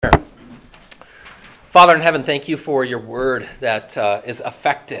Father in heaven, thank you for your word that is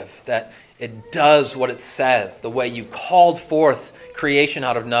effective, that it does what it says, the way you called forth creation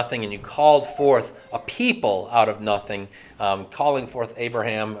out of nothing and you called forth a people out of nothing, calling forth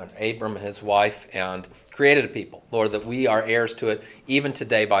Abram and his wife and created a people. Lord, that we are heirs to it even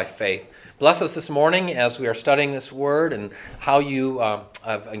today by faith. Bless us this morning as we are studying this word and how you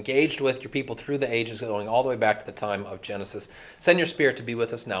have engaged with your people through the ages, going all the way back to the time of Genesis. Send your Spirit to be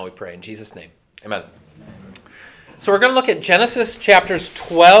with us now, we pray. In Jesus' name, amen. So we're going to look at Genesis chapters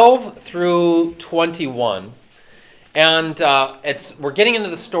 12 through 21. And we're getting into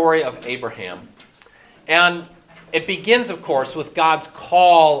the story of Abraham. And it begins, of course, with God's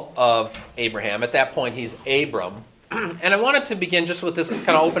call of Abraham. At that point, he's Abram. And I wanted to begin just with this kind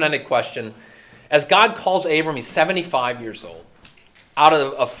of open-ended question. As God calls Abram, he's 75 years old. Out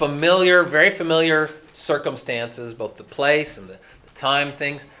of a familiar, very familiar circumstances, both the place and the time,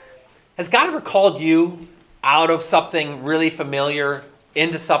 things. Has God ever called you out of something really familiar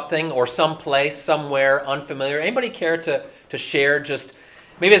into something or someplace, somewhere unfamiliar? Anybody care to share just,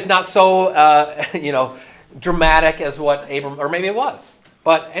 maybe it's not so, dramatic as what Abram, or maybe it was.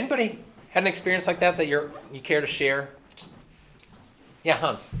 But anybody had an experience like that you care to share? Yeah,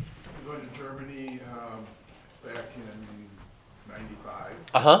 Hans. I'm going to Germany back in 95.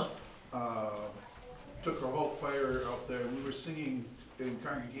 Uh-huh. Took our whole choir out there, and we were singing in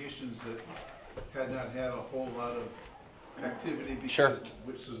congregations that had not had a whole lot of activity because Sure.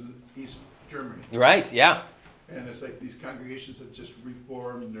 which was in East Germany. Right, yeah. And it's like these congregations had just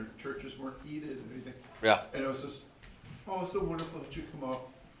reformed and their churches weren't heated and everything. Yeah. And it was just, oh, it's so wonderful that you come out.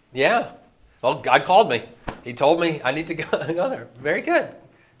 Yeah. Well, God called me. He told me I need to go there. Very good.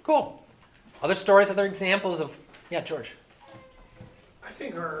 Cool. Other stories, other examples of, yeah, George. I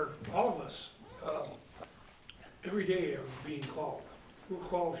think all of us, every day are being called. We're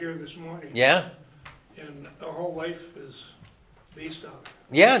called here this morning. Yeah. And our whole life is based on it.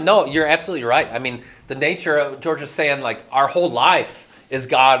 Yeah, no, you're absolutely right. I mean, the nature of George is saying, like, our whole life is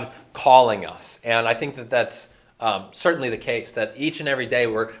God calling us. And I think that that's certainly the case, that each and every day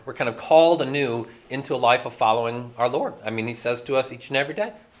we're kind of called anew into a life of following our Lord. I mean, he says to us each and every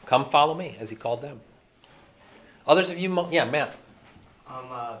day, come follow me, as he called them. Others of you, yeah, Matt.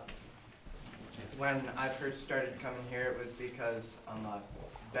 When I first started coming here, it was because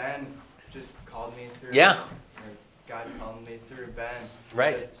Ben just called me through. Yeah. Or God called me through Ben.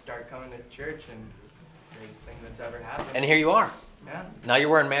 Right. To start coming to church, and greatest thing that's ever happened. And here you are. Yeah. Now you're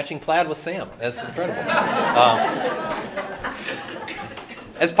wearing matching plaid with Sam. That's incredible.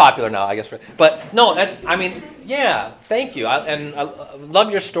 It's popular now, I guess. But no, I mean, yeah, thank you. I love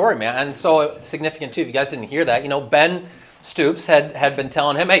your story, man. And so significant, too. If you guys didn't hear that, Ben Stoops had been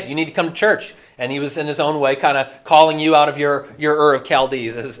telling him, hey, you need to come to church. And he was in his own way kind of calling you out of your Ur of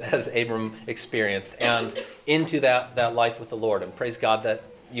Chaldees, as Abram experienced, and into that life with the Lord. And praise God that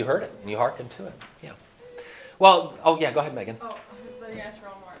you heard it and you hearkened to it. Yeah. Well, go ahead, Megan. Oh, I was going to ask for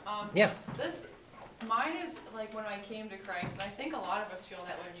one more. Yeah. Mine is like when I came to Christ, and I think a lot of us feel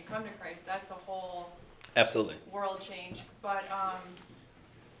that when you come to Christ, that's a whole Absolutely. World change. But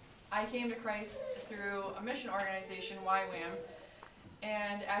I came to Christ through a mission organization, YWAM.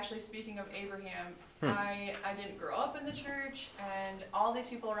 And actually, speaking of Abraham, I didn't grow up in the church, and all these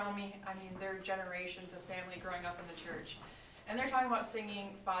people around me, I mean, they're generations of family growing up in the church. And they're talking about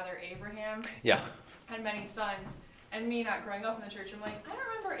singing Father Abraham. Yeah. Had many sons. And me not growing up in the church, I'm like, I don't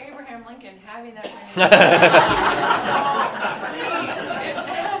remember Abraham Lincoln having that many sons. So, for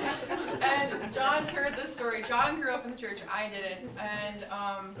me, and John's heard this story. John grew up in the church, I didn't. And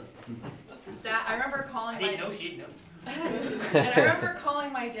that I remember calling I didn't know she'd know. And I remember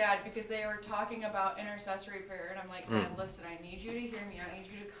calling my dad because they were talking about intercessory prayer, and I'm like, Dad, listen, I need you to hear me. I need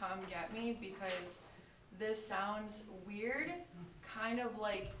you to come get me because this sounds weird, kind of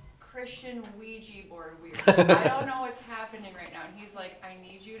like Christian Ouija board weird. I don't know what's happening right now. And he's like, I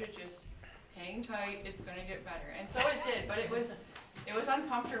need you to just hang tight. It's gonna get better. And so it did, but it was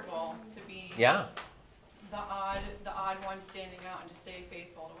uncomfortable to be the odd one standing out and to stay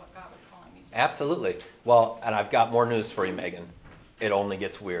faithful to what God was calling me to. Absolutely. Well, and I've got more news for you, Megan. It only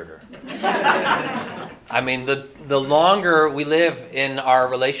gets weirder. I mean, the longer we live in our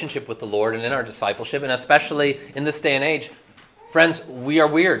relationship with the Lord and in our discipleship, and especially in this day and age, friends, we are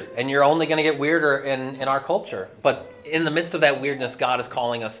weird, and you're only going to get weirder in our culture. But in the midst of that weirdness, God is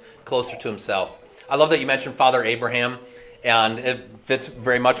calling us closer to himself. I love that you mentioned Father Abraham, and it fits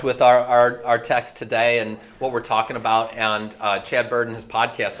very much with our text today and what we're talking about. And Chad Bird in his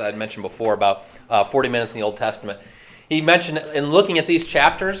podcast I had mentioned before about 40 Minutes in the Old Testament, he mentioned in looking at these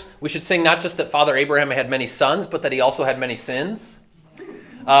chapters, we should sing not just that Father Abraham had many sons, but that he also had many sins.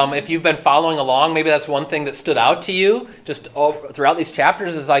 If you've been following along, maybe that's one thing that stood out to you just throughout these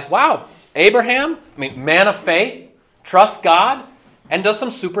chapters is like, wow, Abraham, man of faith, trusts God, and does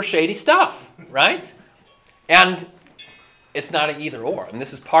some super shady stuff, right? And it's not an either or. And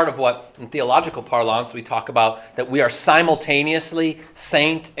this is part of what, in theological parlance, we talk about, that we are simultaneously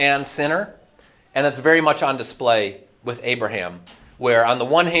saint and sinner. And that's very much on display with Abraham, where on the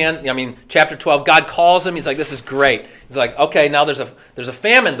one hand, chapter 12, God calls him. He's like, this is great. He's like, okay, now there's a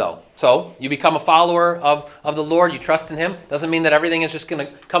famine, though. So you become a follower of the Lord. You trust in him. Doesn't mean that everything is just going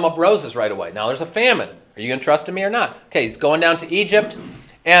to come up roses right away. Now there's a famine. Are you going to trust in me or not? Okay, he's going down to Egypt.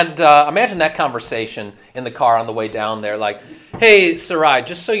 And imagine that conversation in the car on the way down there. Like, hey, Sarai,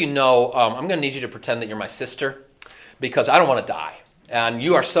 just so you know, I'm going to need you to pretend that you're my sister because I don't want to die. And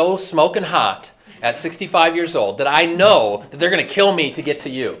you are so smoking hot at 65 years old that I know that they're going to kill me to get to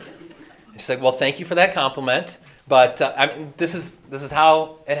you. And she's like, well, thank you for that compliment. But this is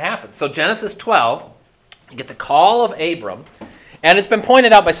how it happens. So Genesis 12, you get the call of Abram. And it's been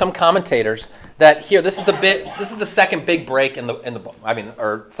pointed out by some commentators that here, this is the second big break in the book.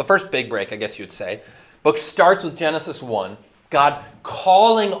 Or it's the first big break, I guess you'd say. Book starts with Genesis 1, God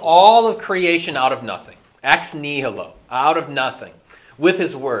calling all of creation out of nothing, ex nihilo, out of nothing, with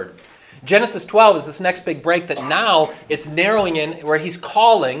his word. Genesis 12 is this next big break that now it's narrowing in where he's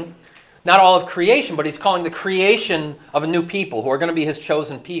calling not all of creation, but he's calling the creation of a new people who are going to be his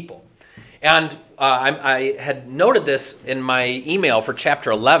chosen people. And I had noted this in my email for chapter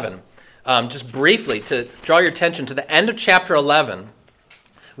 11. Just briefly, to draw your attention to the end of chapter 11,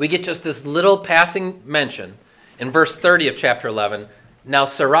 we get just this little passing mention in verse 30 of chapter 11. Now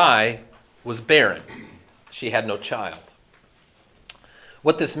Sarai was barren. She had no child.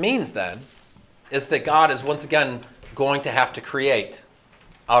 What this means then is that God is once again going to have to create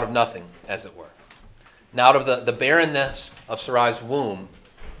out of nothing, as it were. Now out of the barrenness of Sarai's womb,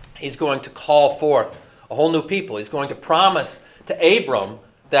 he's going to call forth a whole new people. He's going to promise to Abram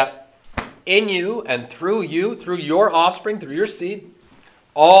that in you and through your offspring, through your seed,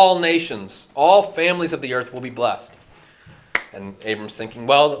 all nations, all families of the earth will be blessed. And Abram's thinking,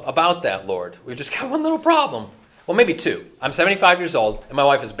 well, about that, Lord, we've just got one little problem. Well, maybe two. I'm 75 years old, and my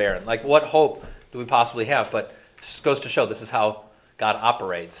wife is barren. Like, what hope do we possibly have? But it just goes to show this is how God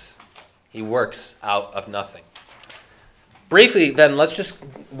operates. He works out of nothing. Briefly, then, let's just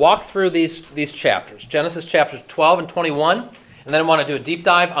walk through these chapters. Genesis chapters 12 and 21. And then I want to do a deep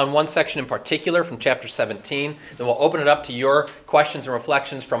dive on one section in particular from chapter 17. Then we'll open it up to your questions and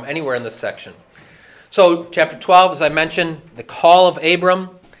reflections from anywhere in this section. So chapter 12, as I mentioned, the call of Abram.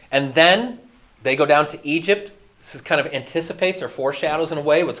 And then they go down to Egypt. This kind of anticipates or foreshadows in a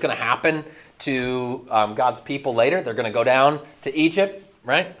way what's going to happen to God's people later. They're going to go down to Egypt,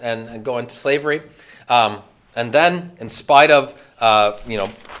 right, and go into slavery. And then, in spite of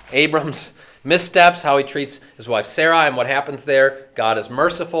Abram's missteps, how he treats his wife Sarai, and what happens there, God is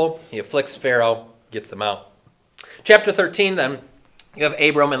merciful. He afflicts Pharaoh, gets them out. Chapter 13, then, you have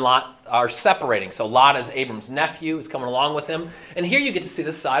Abram and Lot are separating. So Lot is Abram's nephew, is coming along with him. And here you get to see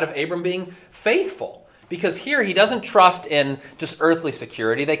the side of Abram being faithful. Because here he doesn't trust in just earthly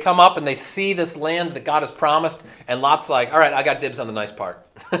security. They come up and they see this land that God has promised, and Lot's like, all right, I got dibs on the nice part.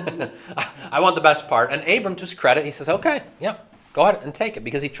 I want the best part. And Abram, to his credit, he says, okay, yeah, go ahead and take it,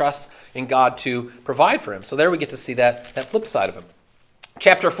 because he trusts in God to provide for him. So there we get to see that flip side of him.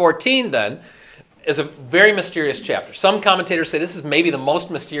 Chapter 14, then, is a very mysterious chapter. Some commentators say this is maybe the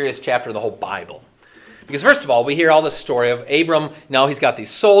most mysterious chapter in the whole Bible. Because first of all, we hear all this story of Abram. Now he's got these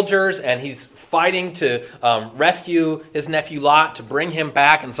soldiers, and he's fighting to rescue his nephew Lot, to bring him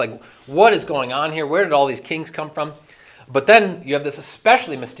back. And it's like, what is going on here? Where did all these kings come from? But then you have this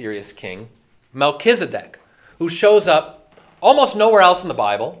especially mysterious king, Melchizedek, who shows up almost nowhere else in the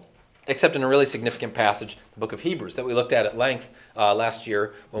Bible, except in a really significant passage, the book of Hebrews, that we looked at length last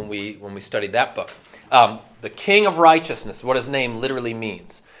year when we studied that book. The king of righteousness, what his name literally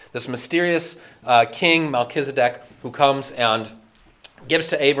means. This mysterious king, Melchizedek, who comes and gives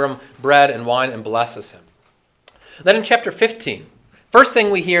to Abram bread and wine and blesses him. Then in chapter 15, first thing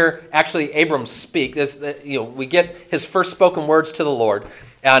we hear actually Abram speak is that, we get his first spoken words to the Lord,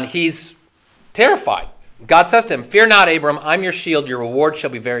 and he's terrified. God says to him, fear not, Abram, I'm your shield, your reward shall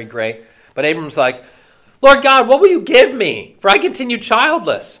be very great. But Abram's like, Lord God, what will you give me? For I continue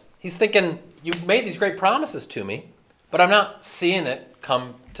childless. He's thinking, you've made these great promises to me, but I'm not seeing it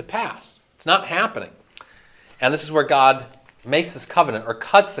come to pass. It's not happening. And this is where God makes this covenant, or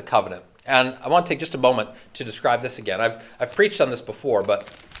cuts the covenant. And I want to take just a moment to describe this again. I've preached on this before, but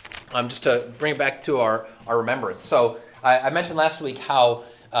just to bring it back to our remembrance. So I mentioned last week how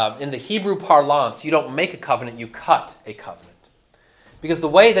in the Hebrew parlance, you don't make a covenant, you cut a covenant. Because the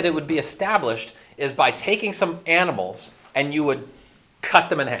way that it would be established is by taking some animals and you would cut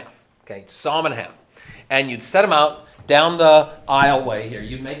them in half, okay, saw them in half. And you'd set them out down the aisleway here.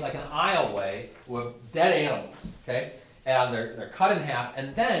 You'd make like an aisleway with dead animals, okay? And they're cut in half.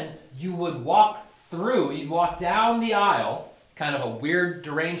 And then you would walk through, you'd walk down the aisle. It's kind of a weird,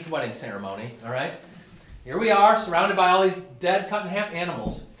 deranged wedding ceremony, all right? Here we are, surrounded by all these dead, cut in half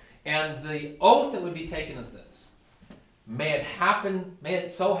animals. And the oath that would be taken is this. May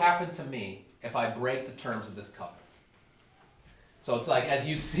it so happen to me if I break the terms of this covenant. So it's like as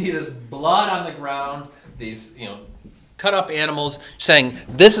you see this blood on the ground, these cut up animals, saying,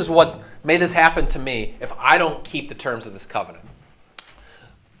 may this happen to me if I don't keep the terms of this covenant.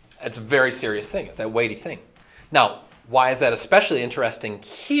 It's a very serious thing. It's that weighty thing. Now, why is that especially interesting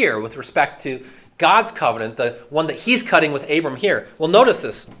here with respect to God's covenant, the one that he's cutting with Abram here? Well, notice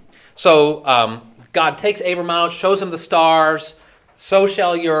this. So God takes Abram out, shows him the stars. So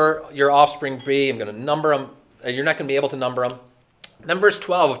shall your offspring be. I'm going to number them. You're not going to be able to number them. Then verse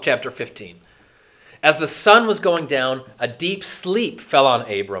 12 of chapter 15. As the sun was going down, a deep sleep fell on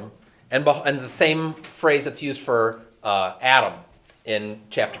Abram. And the same phrase that's used for Adam in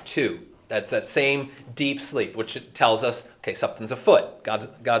chapter 2. That's that same deep sleep, which tells us, okay, something's afoot.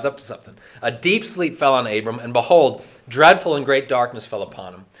 God's up to something. A deep sleep fell on Abram, and behold, dreadful and great darkness fell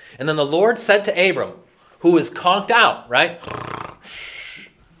upon him. And then the Lord said to Abram, who is conked out, right?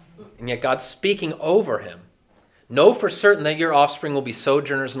 And yet God's speaking over him. Know for certain that your offspring will be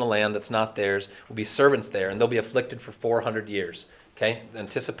sojourners in a land that's not theirs, will be servants there, and they'll be afflicted for 400 years. Okay?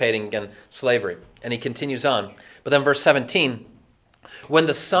 Anticipating, again, slavery. And he continues on. But then verse 17, when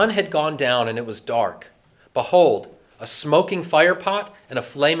the sun had gone down and it was dark, behold, a smoking fire pot and a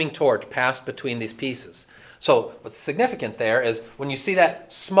flaming torch passed between these pieces. So what's significant there is when you see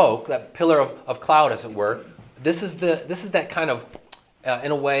that smoke, that pillar of cloud, as it were, this is that kind of,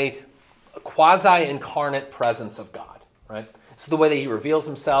 in a way, quasi-incarnate presence of God, right? This is the way that he reveals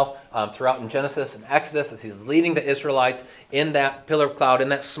himself throughout in Genesis and Exodus as he's leading the Israelites in that pillar of cloud, in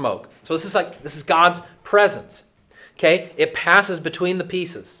that smoke. So this is God's presence. Okay? It passes between the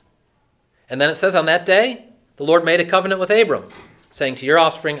pieces. And then it says, on that day, the Lord made a covenant with Abram, saying, to your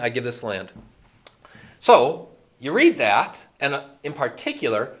offspring, I give this land. So, you read that, and in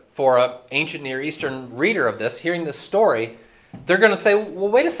particular, for an ancient Near Eastern reader of this, hearing this story, they're going to say, well,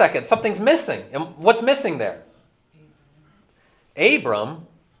 wait a second, something's missing. And what's missing there? Abram,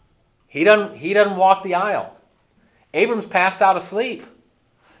 he doesn't walk the aisle. Abram's passed out asleep.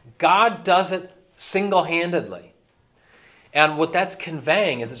 God does it single-handedly. And what that's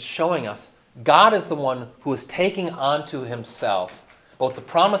conveying is it's showing us God is the one who is taking onto himself both the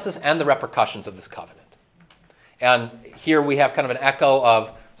promises and the repercussions of this covenant. And here we have kind of an echo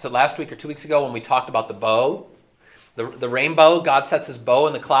of, so last week or 2 weeks ago when we talked about the bow, the rainbow, God sets his bow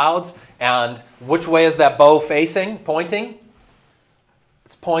in the clouds, and which way is that bow facing, pointing?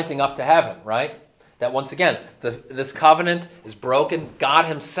 It's pointing up to heaven, right? That once again, this covenant is broken. God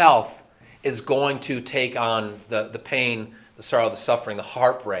himself is going to take on the pain, the sorrow, the suffering, the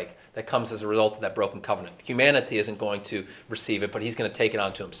heartbreak that comes as a result of that broken covenant. Humanity isn't going to receive it, but he's going to take it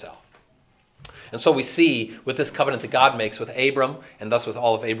onto himself. And so we see with this covenant that God makes with Abram, and thus with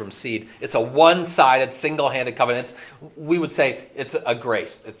all of Abram's seed, it's a one-sided, single-handed covenant. We would say it's a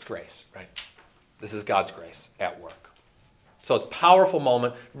grace. It's grace, right? This is God's grace at work. So it's a powerful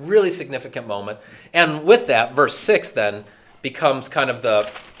moment, really significant moment. And with that, verse 6 then becomes kind of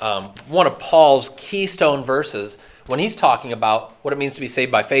the one of Paul's keystone verses when he's talking about what it means to be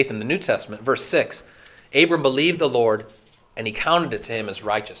saved by faith in the New Testament. Verse 6, Abram believed the Lord, and he counted it to him as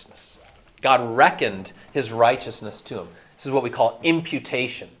righteousness. God reckoned his righteousness to him. This is what we call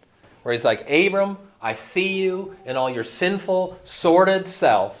imputation, where he's like, Abram, I see you in all your sinful, sordid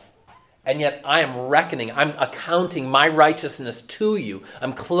self, and yet I am reckoning, I'm accounting my righteousness to you.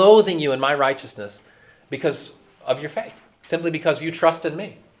 I'm clothing you in my righteousness because of your faith, simply because you trust in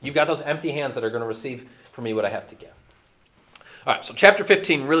me. You've got those empty hands that are going to receive from me what I have to give. All right, so chapter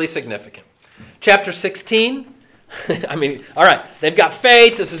 15, really significant. Chapter 16, all right, they've got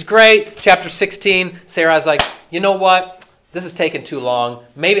faith. This is great. Chapter 16, Sarah's like, you know what? This is taking too long.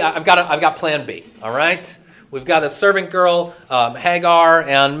 Maybe I've got plan B, all right? We've got a servant girl, Hagar,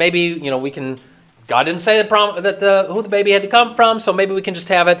 and maybe, we can, God didn't say who the baby had to come from, so maybe we can just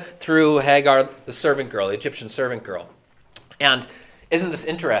have it through Hagar, the servant girl, the Egyptian servant girl. And isn't this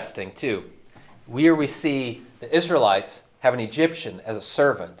interesting, too? Here we see the Israelites have an Egyptian as a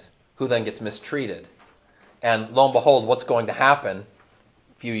servant who then gets mistreated. And lo and behold, what's going to happen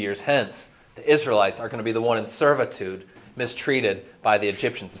a few years hence? The Israelites are going to be the one in servitude mistreated by the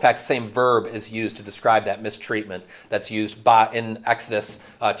Egyptians. In fact, the same verb is used to describe that mistreatment that's used in Exodus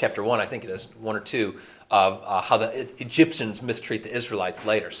chapter 1, I think it is, 1 or 2, of how the Egyptians mistreat the Israelites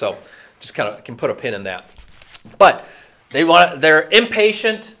later. So just kind of can put a pin in that. But they're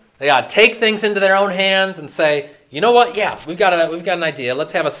impatient. They got to take things into their own hands and say, you know what? Yeah, we've got an idea.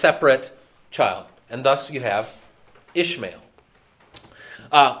 Let's have a separate child. And thus you have Ishmael.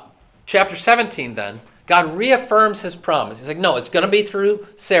 Chapter 17 then, God reaffirms his promise. He's like, no, it's going to be through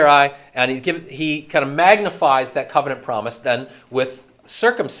Sarai, and he kind of magnifies that covenant promise then with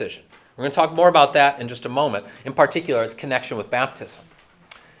circumcision. We're going to talk more about that in just a moment, in particular its connection with baptism.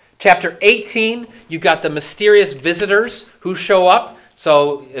 Chapter 18, you've got the mysterious visitors who show up.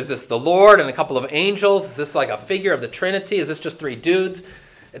 So is this the Lord and a couple of angels? Is this like a figure of the Trinity? Is this just three dudes?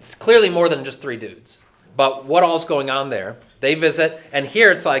 It's clearly more than just three dudes. But what all's going on there? They visit, and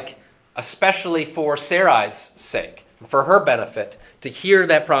here it's like, especially for Sarai's sake, for her benefit, to hear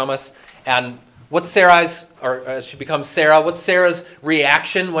that promise. And what's Sarai's, or as she becomes Sarah, what's Sarah's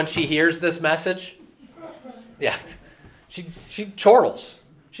reaction when she hears this message? Yeah, she chortles.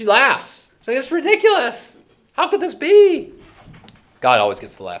 She laughs. She's like, it's ridiculous. How could this be? God always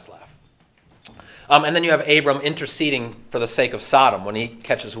gets the last laugh. And then you have Abram interceding for the sake of Sodom when he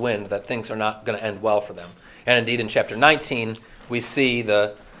catches wind that things are not going to end well for them. And indeed, in chapter 19, we see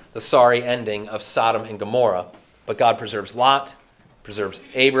the sorry ending of Sodom and Gomorrah. But God preserves Lot, preserves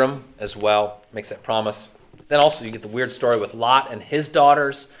Abram as well, makes that promise. Then also you get the weird story with Lot and his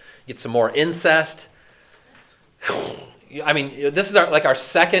daughters. You get some more incest. I mean, this is our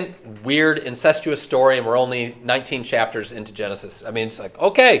second weird incestuous story, and we're only 19 chapters into Genesis. I mean, it's like,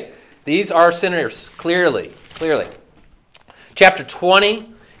 okay, these are sinners, clearly. Chapter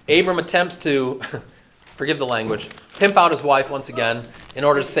 20, Abram attempts to, forgive the language, pimp out his wife once again in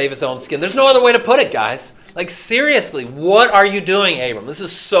order to save his own skin. There's no other way to put it, guys. Like, seriously, what are you doing, Abram? This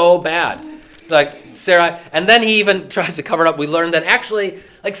is so bad. Like, Sarai, and then he even tries to cover it up. We learned that actually,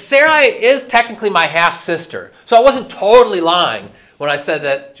 like, Sarai is technically my half-sister. So I wasn't totally lying when I said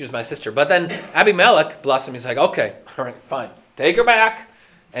that she was my sister. But then Abimelech, bless him, he's like, okay, all right, fine. Take her back.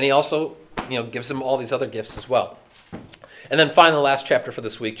 And he also, gives him all these other gifts as well. And then finally, the last chapter for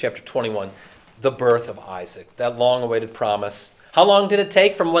this week, chapter 21, the birth of Isaac, that long-awaited promise. How long did it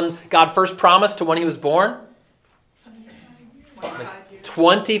take from when God first promised to when he was born?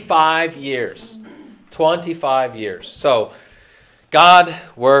 25 years. 25 years. So God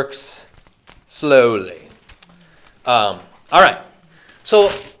works slowly. All right.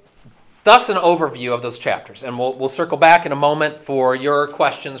 So that's an overview of those chapters. And we'll circle back in a moment for your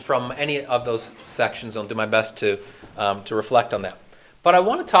questions from any of those sections. I'll do my best to reflect on that. But I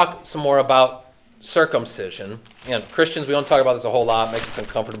want to talk some more about circumcision. Christians, we don't talk about this a whole lot. It makes us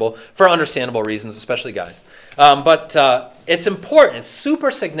uncomfortable for understandable reasons, especially guys. But it's important. It's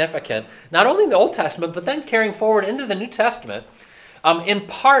super significant, not only in the Old Testament, but then carrying forward into the New Testament, in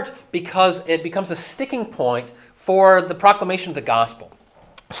part because it becomes a sticking point for the proclamation of the gospel.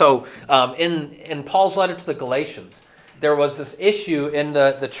 So in Paul's letter to the Galatians, there was this issue in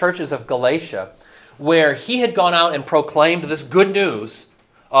the churches of Galatia where he had gone out and proclaimed this good news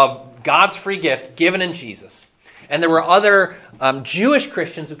of God's free gift given in Jesus. And there were other Jewish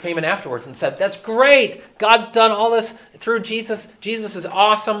Christians who came in afterwards and said, that's great. God's done all this through Jesus. Jesus is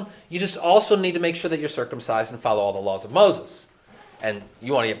awesome. You just also need to make sure that you're circumcised and follow all the laws of Moses. And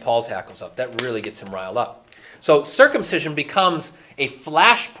you want to get Paul's hackles up. That really gets him riled up. So circumcision becomes a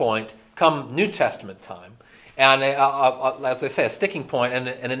flashpoint come New Testament time. And as they say, a sticking point and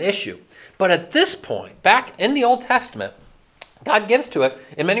an issue. But at this point, back in the Old Testament, God gives to it,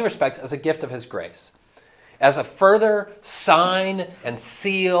 in many respects, as a gift of his grace, as a further sign and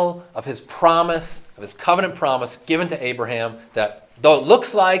seal of his promise, of his covenant promise given to Abraham, that though it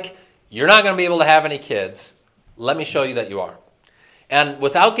looks like you're not going to be able to have any kids, let me show you that you are. And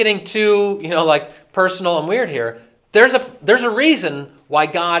without getting too, personal and weird here, there's a reason why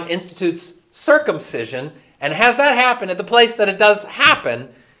God institutes circumcision and has that happen at the place that it does happen,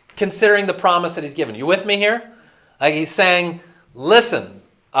 considering the promise that he's given. You with me here? Like he's saying, listen,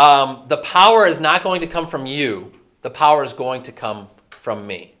 the power is not going to come from you. The power is going to come from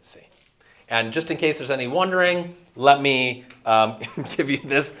me. See, and just in case there's any wondering, let me give you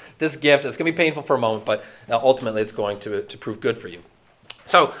this gift. It's going to be painful for a moment, but ultimately it's going to prove good for you.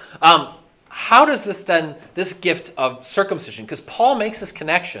 So how does this gift of circumcision, because Paul makes this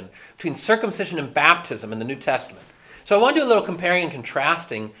connection between circumcision and baptism in the New Testament. So I want to do a little comparing and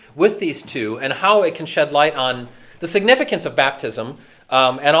contrasting with these two and how it can shed light on the significance of baptism,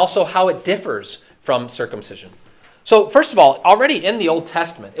 and also how it differs from circumcision. So first of all, already in the Old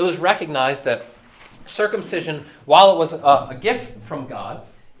Testament, it was recognized that circumcision, while it was a gift from God,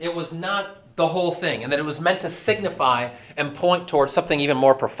 it was not the whole thing, and that it was meant to signify and point towards something even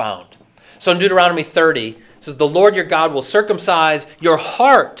more profound. So in Deuteronomy 30, it says, "The Lord your God will circumcise your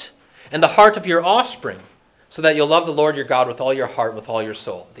heart and the heart of your offspring, so that you'll love the Lord your God with all your heart and with all your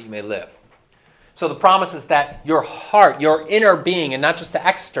soul, that you may live." So the promise is that your heart, your inner being, and not just the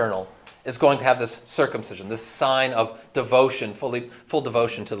external, is going to have this circumcision, this sign of devotion, full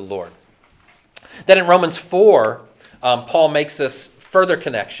devotion to the Lord. Then in Romans 4, Paul makes this further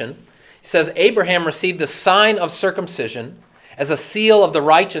connection. He says, "Abraham received the sign of circumcision as a seal of the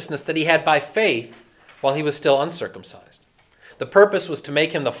righteousness that he had by faith while he was still uncircumcised. The purpose was to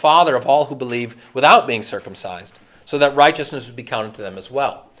make him the father of all who believe without being circumcised, so that righteousness would be counted to them as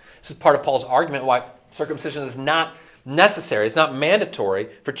well." This is part of Paul's argument why circumcision is not necessary, it's not mandatory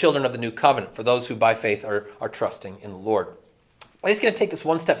for children of the new covenant, for those who by faith are trusting in the Lord. Well, he's going to take this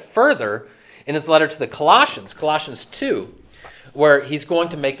one step further in his letter to the Colossians, Colossians 2, where he's going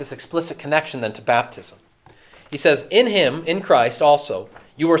to make this explicit connection then to baptism. He says, "In him, in Christ also,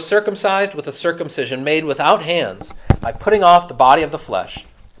 you were circumcised with a circumcision made without hands, by putting off the body of the flesh,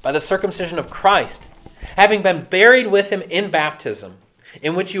 by the circumcision of Christ, having been buried with him in baptism,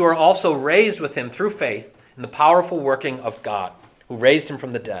 in which you are also raised with him through faith in the powerful working of God, who raised him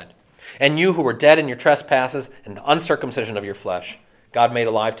from the dead. And you who were dead in your trespasses and the uncircumcision of your flesh, God made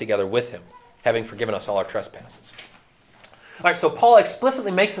alive together with him, having forgiven us all our trespasses." All right, so Paul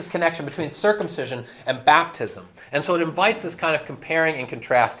explicitly makes this connection between circumcision and baptism. And so it invites this kind of comparing and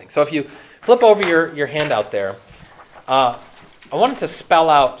contrasting. So if you flip over your handout there, I wanted to spell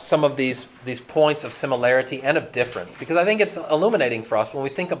out some of these points of similarity and of difference, because I think it's illuminating for us when we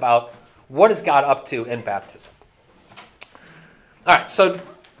think about what is God up to in baptism. All right, so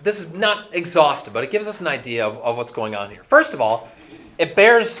this is not exhaustive, but it gives us an idea of what's going on here. First of all, it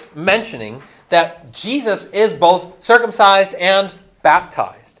bears mentioning that Jesus is both circumcised and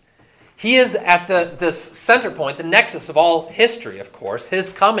baptized. He is at this center point, the nexus of all history, of course. His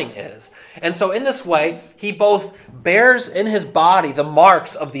coming is. And so in this way, he both bears in his body the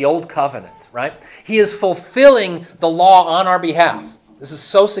marks of the old covenant, right? He is fulfilling the law on our behalf. This is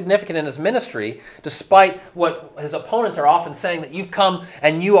so significant in his ministry, despite what his opponents are often saying, that you've come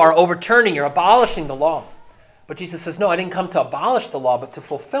and you are overturning, you're abolishing the law. But Jesus says, no, I didn't come to abolish the law, but to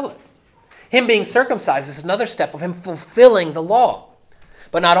fulfill it. Him being circumcised is another step of him fulfilling the law.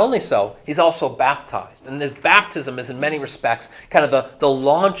 But not only so, he's also baptized. And his baptism is in many respects kind of the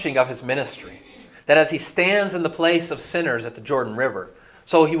launching of his ministry. That as he stands in the place of sinners at the Jordan River,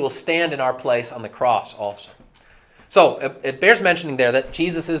 so he will stand in our place on the cross also. So it bears mentioning there that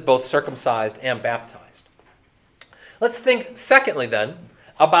Jesus is both circumcised and baptized. Let's think secondly then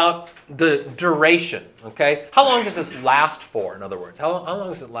about the duration. Okay, how long does this last for, in other words? How long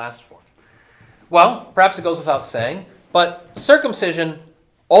does it last for? Well, perhaps it goes without saying, but circumcision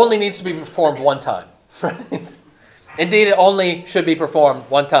only needs to be performed one time. Right? Indeed, it only should be performed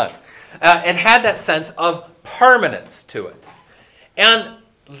one time. It had that sense of permanence to it. And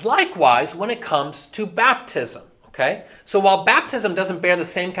likewise, when it comes to baptism. Okay? So while baptism doesn't bear the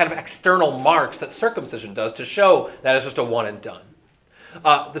same kind of external marks that circumcision does to show that it's just a one and done,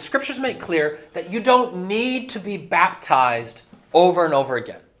 the scriptures make clear that you don't need to be baptized over and over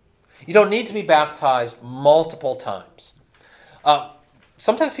again. You don't need to be baptized multiple times.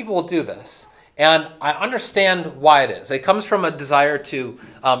 Sometimes people will do this, and I understand why it is. It comes from a desire to,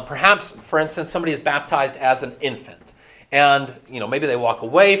 perhaps, for instance, somebody is baptized as an infant. And, maybe they walk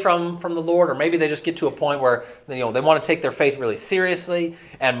away from the Lord, or maybe they just get to a point where, they want to take their faith really seriously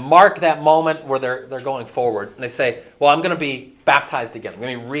and mark that moment where they're going forward. And they say, well, I'm going to be baptized again. I'm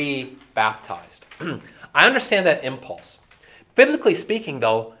going to be re-baptized. I understand that impulse. Biblically speaking,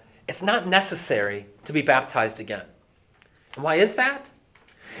 though, it's not necessary to be baptized again. And why is that?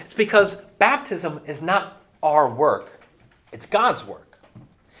 It's because baptism is not our work. It's God's work.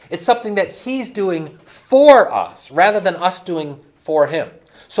 It's something that he's doing for us rather than us doing for him.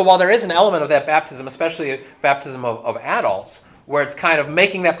 So while there is an element of that baptism, especially baptism of adults, where it's kind of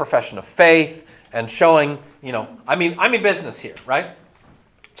making that profession of faith and showing, I mean business here, right?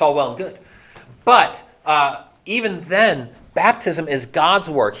 It's all well and good. But even then, baptism is God's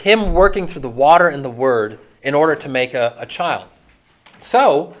work, him working through the water and the word in order to make a child.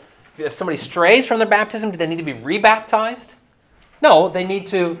 So, if somebody strays from their baptism, do they need to be rebaptized? No, they need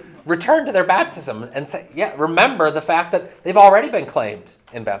to return to their baptism and say, remember the fact that they've already been claimed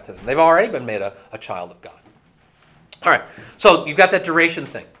in baptism. They've already been made a child of God. All right, so you've got that duration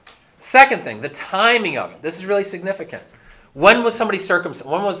thing. Second thing, the timing of it. This is really significant. When was somebody circumcised?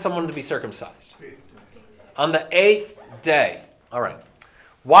 When was someone to be circumcised? On the 8th day. All right.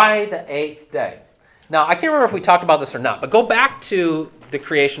 Why the 8th day? Now, I can't remember if we talked about this or not, but go back to the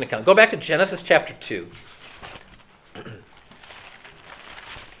creation account. Go back to Genesis chapter 2. In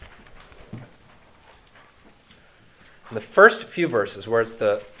the first few verses, where it's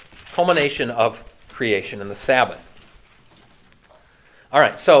the culmination of creation and the Sabbath. All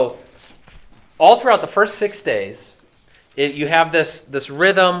right, so all throughout the first 6 days, you have this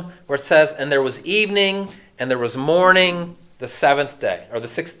rhythm where it says, and there was evening, and there was morning, the seventh day, or the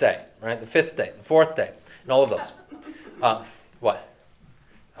sixth day, right? The fifth day, the fourth day, and all of those. What?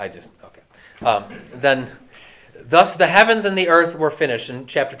 Okay. Then, thus the heavens and the earth were finished, in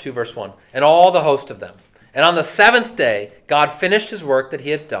chapter 2, verse 1, and all the host of them. And on the seventh day, God finished his work that he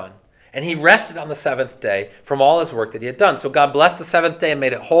had done, and he rested on the seventh day from all his work that he had done. So God blessed the seventh day and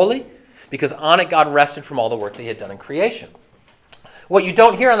made it holy, because on it God rested from all the work that he had done in creation. What you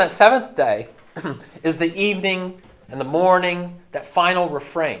don't hear on that seventh day is the evening and the morning, that final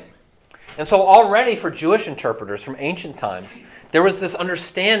refrain. And so already for Jewish interpreters from ancient times, there was this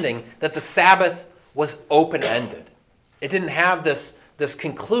understanding that the Sabbath was open-ended. It didn't have this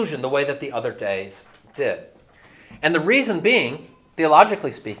conclusion the way that the other days did. And the reason being,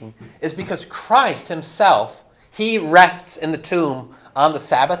 theologically speaking, is because Christ himself, he rests in the tomb on the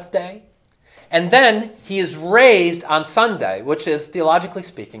Sabbath day, and then he is raised on Sunday, which is, theologically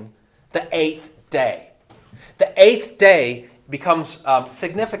speaking, the eighth day. The eighth day becomes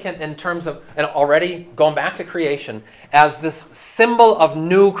significant in terms of, and already going back to creation, as this symbol of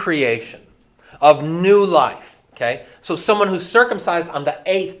new creation, of new life. Okay? So someone who's circumcised on the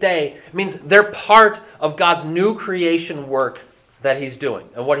eighth day means they're part of God's new creation work that he's doing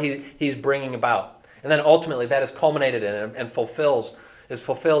and what he's bringing about. And then ultimately that is culminated in and is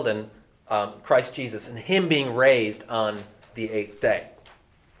fulfilled in Christ Jesus and him being raised on the eighth day.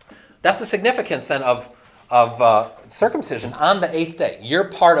 That's the significance then of circumcision on the eighth day. You're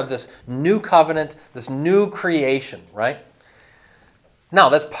part of this new covenant, this new creation, right? Now,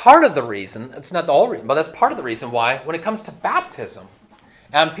 that's part of the reason, it's not the whole reason, but that's part of the reason why, when it comes to baptism,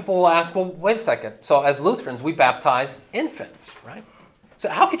 and people will ask, well, wait a second, so as Lutherans, we baptize infants, right? So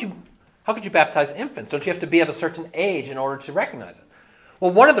how could you baptize infants? Don't you have to be of a certain age in order to recognize it?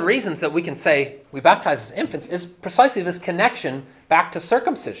 Well, one of the reasons that we can say we baptize as infants is precisely this connection back to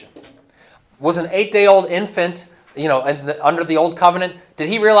circumcision. Was an 8-day-old infant, under the old covenant, did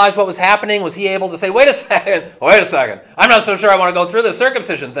he realize what was happening? Was he able to say, wait a second, I'm not so sure I want to go through this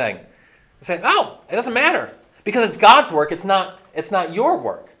circumcision thing? They say, no, it doesn't matter. Because it's God's work, it's not your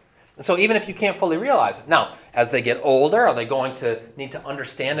work. So even if you can't fully realize it. Now, as they get older, are they going to need to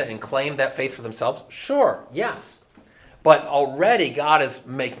understand it and claim that faith for themselves? Sure, yes. But already God is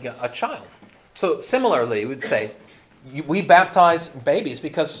making a child. So similarly, we'd say, we baptize babies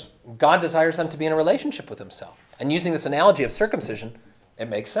because God desires them to be in a relationship with himself. And using this analogy of circumcision, it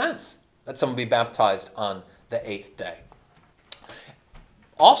makes sense that someone be baptized on the eighth day.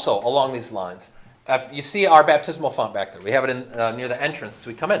 Also, along these lines, you see our baptismal font back there. We have it in, near the entrance as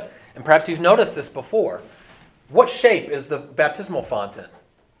we come in. And perhaps you've noticed this before. What shape is the baptismal font in?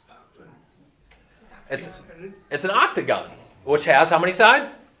 It's an octagon, which has how many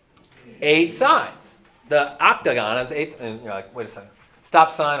sides? 8 sides. The octagon has 8. And you're like, wait a second.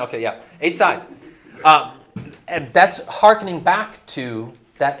 Stop sign. Okay, yeah. 8 sides. And that's hearkening back to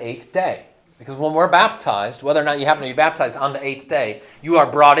that 8th day. Because when we're baptized, whether or not you happen to be baptized on the 8th day, you are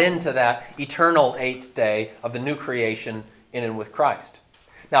brought into that eternal 8th day of the new creation in and with Christ.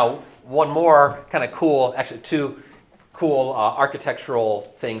 Now, one more kind of cool, actually 2 cool architectural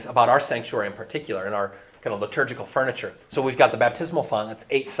things about our sanctuary in particular and our kind of liturgical furniture. So we've got the baptismal font that's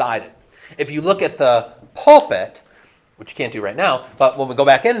 8-sided. If you look at the pulpit, which you can't do right now, but when we go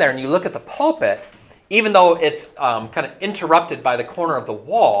back in there and you look at the pulpit, even though it's kind of interrupted by the corner of the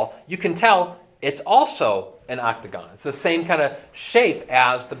wall, you can tell it's also an octagon. It's the same kind of shape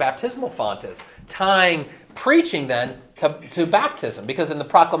as the baptismal font is, tying preaching then to baptism, because in the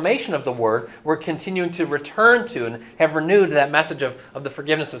proclamation of the word, we're continuing to return to and have renewed that message of the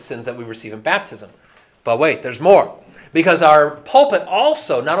forgiveness of sins that we receive in baptism. But wait, there's more. Because our pulpit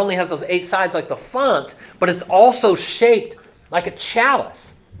also not only has those 8 sides like the font, but it's also shaped like a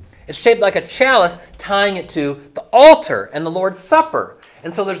chalice. It's shaped like a chalice, tying it to the altar and the Lord's Supper.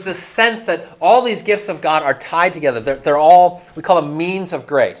 And so there's this sense that all these gifts of God are tied together. They're all, we call them means of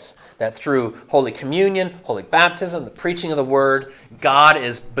grace. That through Holy Communion, Holy Baptism, the preaching of the Word, God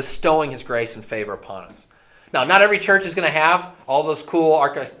is bestowing His grace and favor upon us. Now, not every church is going to have all those cool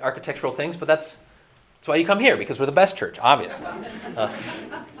architectural things, but that's why you come here, because we're the best church, obviously.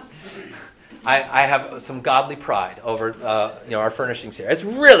 I have some godly pride over our furnishings here. It's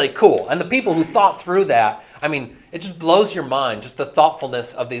really cool. And the people who thought through that, I mean, it just blows your mind, just the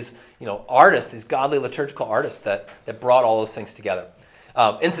thoughtfulness of these artists, these godly liturgical artists that brought all those things together.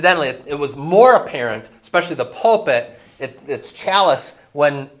 Incidentally, it was more apparent, especially the pulpit, its chalice,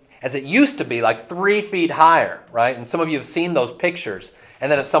 as it used to be, like 3 feet higher, right? And some of you have seen those pictures.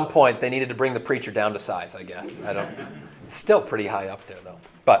 And then at some point, they needed to bring the preacher down to size, I guess. It's still pretty high up there, though.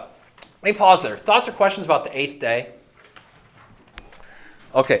 But let me pause there. Thoughts or questions about the 8th day?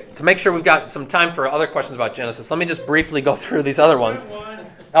 Okay, to make sure we've got some time for other questions about Genesis, let me just briefly go through these other ones.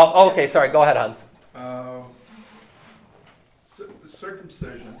 Oh, okay, sorry. Go ahead, Hans.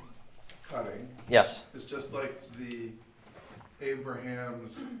 Circumcision, cutting, Yes. is just like the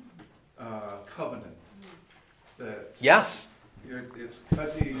Abraham's covenant. That Yes. it's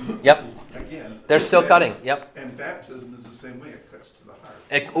cutting. Yep. Again. They're still cutting. Yep. And baptism is the same way. It cuts to the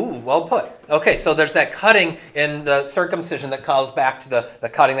heart. Well put. Okay, so there's that cutting in the circumcision that calls back to the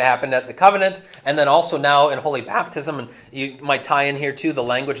cutting that happened at the covenant, and then also now in holy baptism, and you might tie in here too the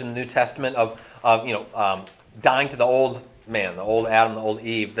language in the New Testament of dying to the old man, the old Adam, the old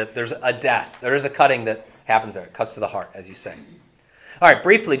Eve, that there's a death. There is a cutting that happens there. It cuts to the heart, as you say. All right,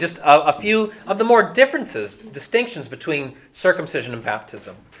 briefly, just a few of the more distinctions between circumcision and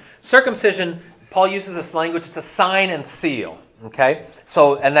baptism. Circumcision, Paul uses this language, it's a sign and seal, okay?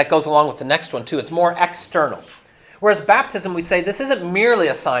 And that goes along with the next one too. It's more external. Whereas baptism, we say this isn't merely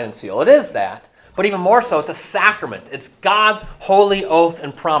a sign and seal. It is that, but even more so, it's a sacrament. It's God's holy oath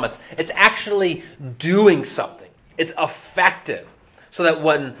and promise. It's actually doing something. It's effective. So that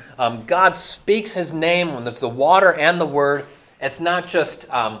when God speaks his name, when there's the water and the word, it's not just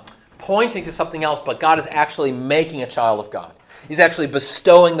pointing to something else, but God is actually making a child of God. He's actually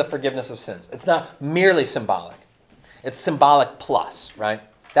bestowing the forgiveness of sins. It's not merely symbolic. It's symbolic plus, right?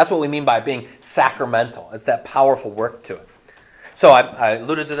 That's what we mean by being sacramental. It's that powerful work to it. So I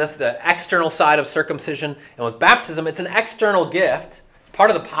alluded to this, the external side of circumcision. And with baptism, it's an external gift. It's part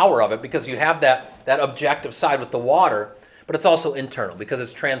of the power of it because you have that objective side with the water, but it's also internal because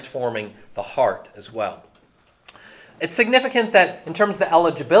it's transforming the heart as well. It's significant that in terms of the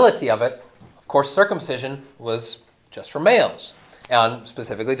eligibility of it, of course, circumcision was just for males, and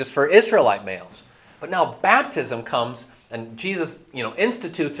specifically just for Israelite males. But now baptism comes, and Jesus,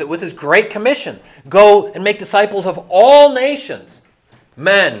 institutes it with his great commission. Go and make disciples of all nations,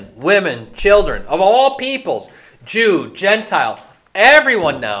 men, women, children, of all peoples, Jew, Gentile.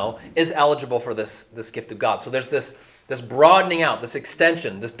 Everyone now is eligible for this gift of God. So there's this broadening out, this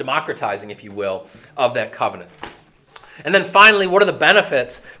extension, this democratizing, if you will, of that covenant. And then finally, what are the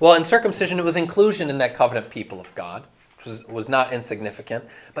benefits? Well, in circumcision, it was inclusion in that covenant people of God, which was not insignificant.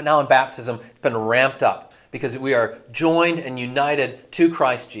 But now in baptism, it's been ramped up because we are joined and united to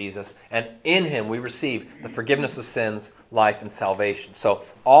Christ Jesus, and in him we receive the forgiveness of sins, life, and salvation. So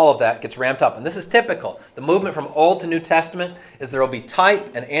all of that gets ramped up. And this is typical. The movement from Old to New Testament is there will be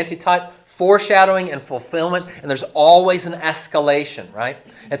type and antitype, foreshadowing and fulfillment, and there's always an escalation, right?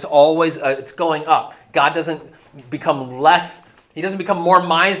 It's always, it's going up. God doesn't become he doesn't become more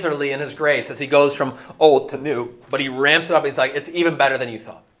miserly in his grace as he goes from old to new, but he ramps it up. He's like, it's even better than you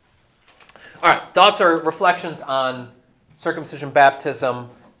thought. All right, thoughts or reflections on circumcision, baptism,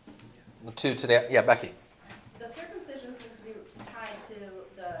 the two today? Yeah, Becky. The circumcision seems to be tied to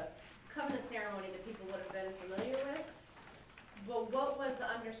the covenant ceremony that people would have been familiar with. But what was the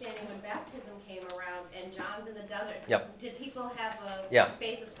understanding when baptism came around and John's in the desert? Yep. Did people have a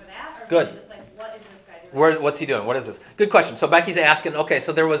basis for that? Or Good. were they just like, what is this guy doing? What's he doing? What is this? Good question. So Becky's asking, okay,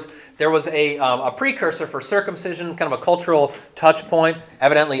 so there was a precursor for circumcision, kind of a cultural touch point.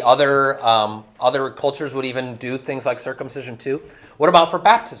 Evidently other cultures would even do things like circumcision too. What about for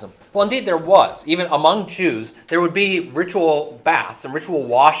baptism? Well, indeed there was. Even among Jews, there would be ritual baths and ritual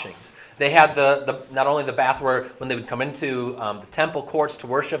washings. They had not only the bath where when they would come into the temple courts to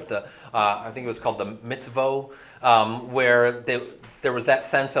worship, I think it was called the mitzvah, where there was that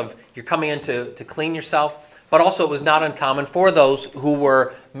sense of you're coming in to clean yourself, but also it was not uncommon for those who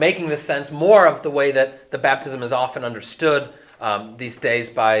were making this sense more of the way that the baptism is often understood these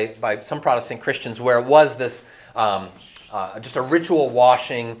days by some Protestant Christians, where it was this just a ritual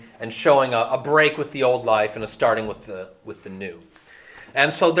washing and showing a break with the old life and a starting with the new.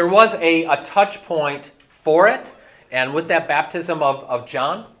 And so there was a touch point for it, and with that baptism of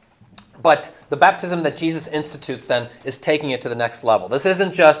John. But the baptism that Jesus institutes then is taking it to the next level. This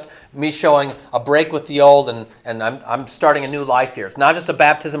isn't just me showing a break with the old and I'm starting a new life here. It's not just a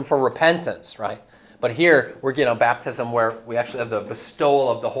baptism for repentance, right? But here we're getting a baptism where we actually have the bestowal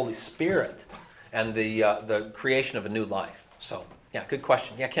of the Holy Spirit and the creation of a new life. So, yeah, good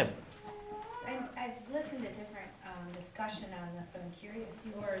question. Yeah, Kim. listened to different discussion on this, but I'm curious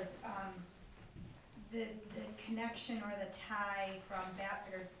yours. The connection or the tie from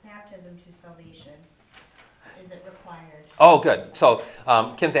baptism to salvation. Is it required? Oh, good. So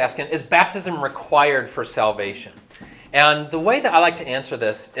Kim's asking, is baptism required for salvation? And the way that I like to answer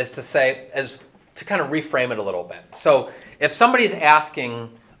this is to say, to kind of reframe it a little bit. So if somebody's asking,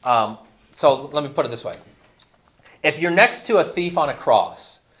 so let me put it this way. If you're next to a thief on a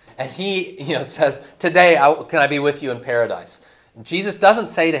cross, and he says, today can I be with you in paradise? Jesus doesn't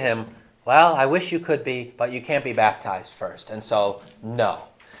say to him, well, I wish you could be, but you can't be baptized first. And so, no.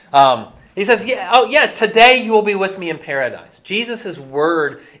 He says, today you will be with me in paradise. Jesus'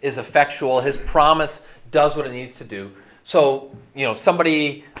 word is effectual. His promise does what it needs to do. So,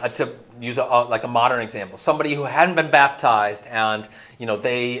 somebody, to use like a modern example, somebody who hadn't been baptized and,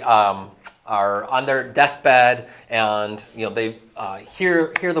 they are on their deathbed and, they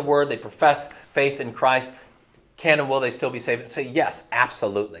hear the word, they profess faith in Christ, can and will they still be saved? Say, yes,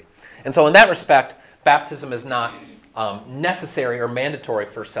 absolutely. And so in that respect, baptism is not necessary or mandatory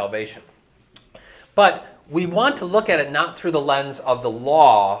for salvation. But we want to look at it not through the lens of the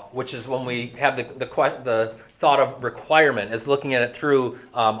law, which is when we have the thought of requirement, as looking at it through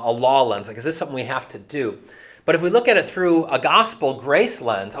a law lens. Like, is this something we have to do? But if we look at it through a gospel grace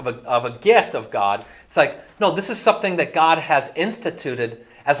lens of a gift of God, it's like, no, this is something that God has instituted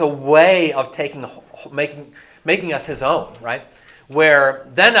as a way of making us his own, right? Where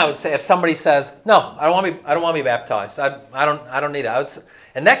then I would say, if somebody says, no, I don't want to be baptized. I don't need it.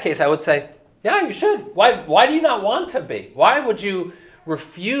 In that case, I would say, yeah, you should. Why do you not want to be? Why would you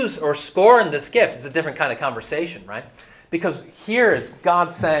refuse or scorn this gift? It's a different kind of conversation, right? Because here is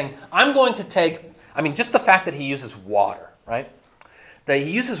God saying, I'm going to take, just the fact that he uses water, right? That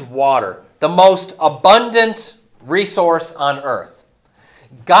he uses water, the most abundant resource on earth.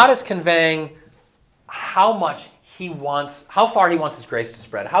 God is conveying how far he wants his grace to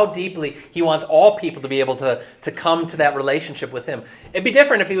spread, how deeply he wants all people to be able to come to that relationship with him. It'd be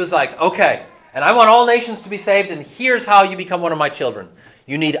different if he was like, okay, and I want all nations to be saved, and here's how you become one of my children.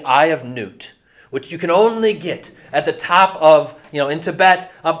 You need Eye of Newt, which you can only get at the top of, in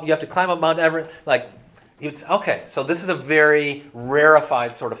Tibet, you have to climb up Mount Everest. Okay, so this is a very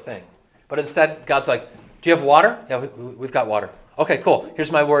rarefied sort of thing. But instead, God's like, do you have water? Yeah, we've got water. Okay, cool.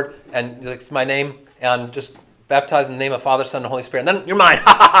 Here's my word, and it's my name, and just baptize in the name of Father, Son, and Holy Spirit. And then you're mine.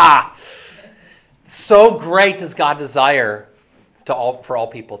 Ha ha ha! So great does God desire for all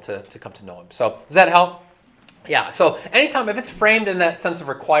people to come to know him. So does that help? Yeah. So anytime, if it's framed in that sense of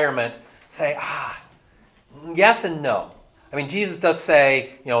requirement, say, yes and no. Jesus does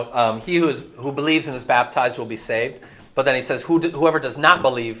say, he who believes and is baptized will be saved. But then he says, whoever does not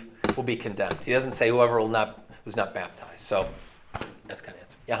believe will be condemned. He doesn't say who's not baptized. So that's kind of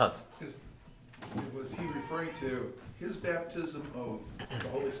answer. Yeah, Hans. Was he referring to his baptism of the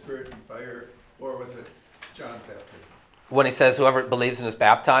Holy Spirit and fire, or was it John's baptism? When he says whoever believes and is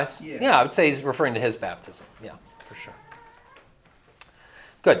baptized? Yeah, I would say he's referring to his baptism. Yeah, for sure.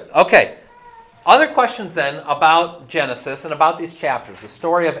 Good. Okay. Other questions then about Genesis and about these chapters, the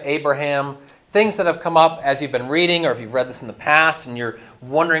story of Abraham, things that have come up as you've been reading or if you've read this in the past and you're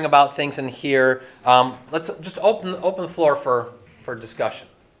wondering about things in here. Let's just open the floor for discussion.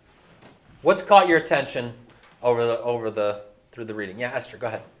 What's caught your attention through the reading? Yeah, Esther, go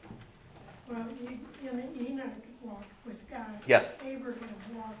ahead. Well, Enoch walked with God. Yes. Abraham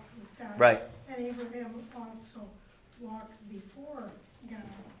walked with God. Right. And Abraham also walked before God.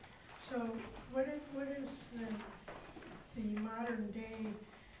 So what is the modern day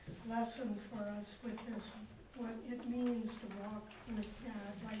lesson for us with this, what it means to walk with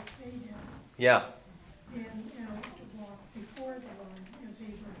God like they did? Yeah. And to walk before the Lord as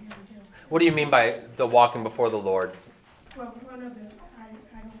Abraham did. What do you mean by the walking before the Lord? Well, one of the, I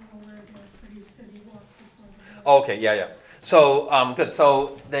don't know where it is, but he said he walked before the Lord. Okay, yeah. So, good.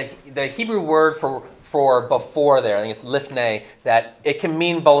 So the Hebrew word for before there, I think it's lifnei, that it can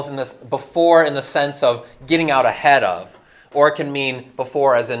mean both in this before in the sense of getting out ahead of, or it can mean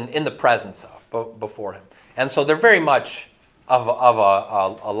before as in the presence of, before him. And so they're very much of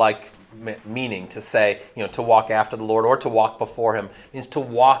a like meaning to say, to walk after the Lord or to walk before him means to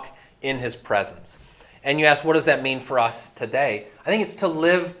walk in his presence. And you ask, what does that mean for us today? I think it's to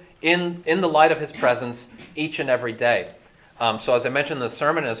live in the light of his presence each and every day. So as I mentioned in the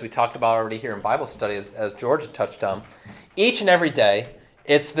sermon, as we talked about already here in Bible study, as George touched on, each and every day,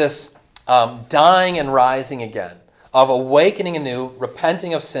 it's this dying and rising again, of awakening anew,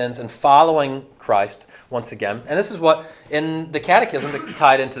 repenting of sins, and following Christ once again. And this is what, in the Catechism,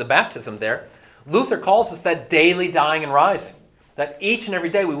 tied into the baptism there, Luther calls us that daily dying and rising. That each and every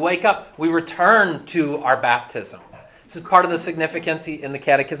day we wake up, we return to our baptism. This is part of the significance in the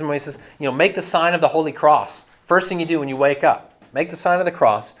Catechism when he says, make the sign of the Holy Cross. First thing you do when you wake up, make the sign of the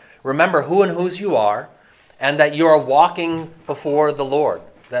cross. Remember who and whose you are, and that you are walking before the Lord.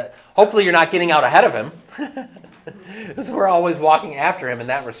 That hopefully you're not getting out ahead of him, because we're always walking after him in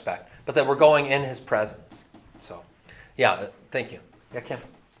that respect, but that we're going in his presence. So, yeah, thank you. Yeah, Kim?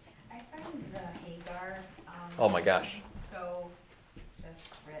 I find the Hagar, Oh my gosh. so just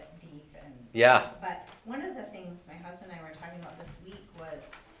deep and. Yeah. But one of the things my husband and I were talking about this week was,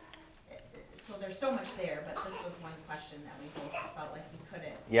 so there's so much there, but this was one question that we both felt like we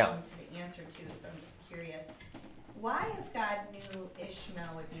couldn't come to the answer to, so I'm just curious. Why, if God knew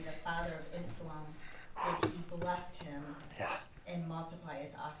Ishmael would be the father of Islam, would he bless him and multiply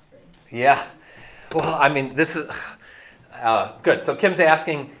his offspring? Yeah. Well, I mean, this is good. So Kim's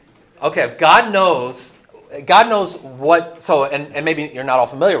asking, okay, if God knows what, so, and maybe you're not all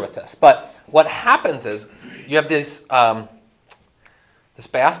familiar with this, but what happens is you have this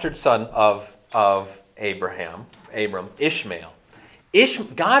bastard son of Abram, Ishmael.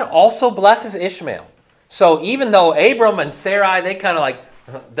 God also blesses Ishmael. So even though Abram and Sarai, they kind of like,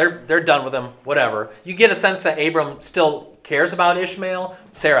 they're done with him, whatever. You get a sense that Abram still cares about Ishmael.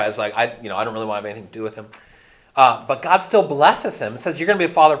 Sarah is like, I don't really want to have anything to do with him. But God still blesses him. It says, you're going to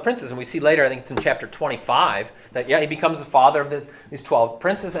be a father of princes. And we see later, I think it's in chapter 25, that, he becomes the father of these 12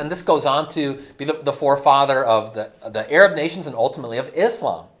 princes. And this goes on to be the forefather of the Arab nations and ultimately of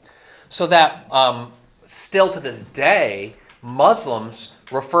Islam. So that still to this day, Muslims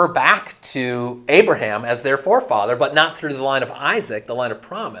refer back to Abraham as their forefather, but not through the line of Isaac, the line of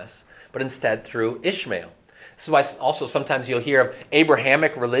promise, but instead through Ishmael. This is why also sometimes you'll hear of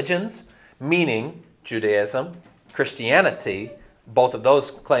Abrahamic religions, meaning Judaism, Christianity, both of those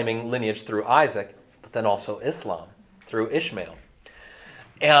claiming lineage through Isaac, but then also Islam through Ishmael.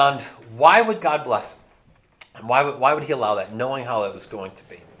 And why would God bless him? And why would he allow that, knowing how it was going to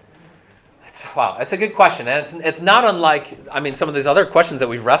be? Wow, that's a good question. And it's not unlike, some of these other questions that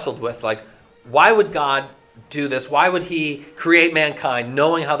we've wrestled with, like, why would God do this? Why would he create mankind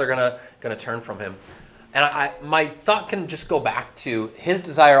knowing how they're going to turn from him? And my thought can just go back to his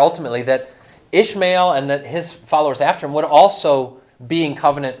desire ultimately that Ishmael and that his followers after him would also be in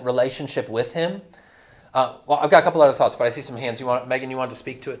covenant relationship with him. Well, I've got a couple other thoughts, but I see some hands. Megan, you wanted to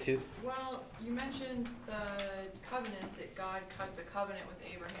speak to it too? Well, you mentioned the covenant, that God cuts a covenant with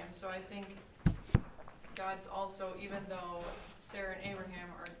Abraham. So I think God's also, even though Sarah and Abraham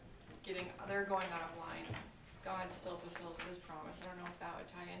they're going out of line, God still fulfills his promise. I don't know if that would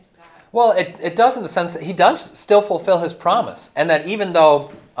tie into that. Well, it does in the sense that he does still fulfill his promise. And that even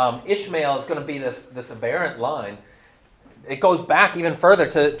though Ishmael is going to be this aberrant line, it goes back even further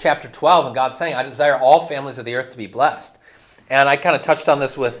to chapter 12, and God's saying, I desire all families of the earth to be blessed. And I kind of touched on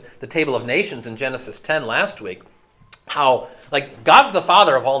this with the table of nations in Genesis 10 last week, how God's the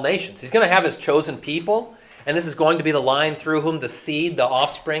father of all nations. He's going to have his chosen people, and this is going to be the line through whom the seed, the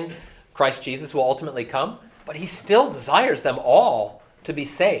offspring, Christ Jesus, will ultimately come. But he still desires them all to be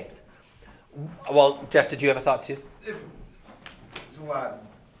saved. Well, Jeff, did you have a thought too? It's a lot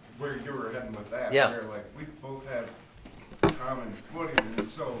where you were heading with that. Yeah. Where, we both have common footing, and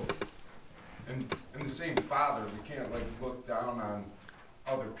so, in the same father, we can't look down on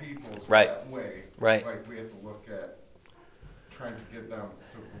other people's that way. Right. We have to look at trying to get them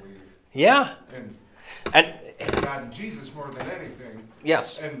to believe. Yeah. And God and Jesus more than anything.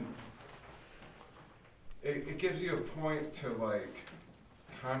 Yes. And it gives you a point to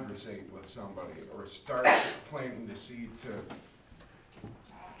conversate with somebody or start planting the seed to.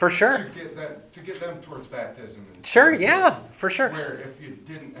 For sure. To get them towards baptism. Sure, yeah, for sure. Where if you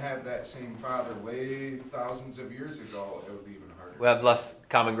didn't have that same father way thousands of years ago, it would be even harder. We have less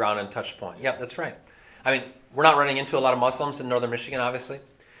common ground and touch point. Yeah, that's right. We're not running into a lot of Muslims in northern Michigan, obviously.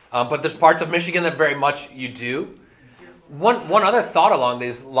 But there's parts of Michigan that very much you do. One other thought along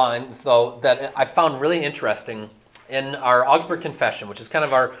these lines, though, that I found really interesting in our Augsburg Confession, which is kind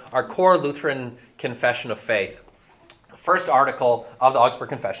of our core Lutheran confession of faith. First article of the Augsburg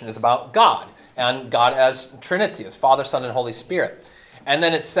Confession is about God, and God as Trinity, as Father, Son, and Holy Spirit. And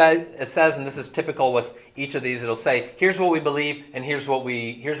then it says, and this is typical with each of these, it'll say, here's what we believe, and here's what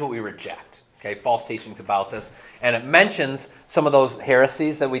we reject. Okay, false teachings about this. And it mentions some of those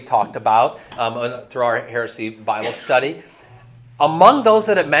heresies that we talked about through our heresy Bible study. Among those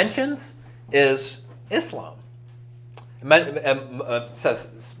that it mentions is Islam. It says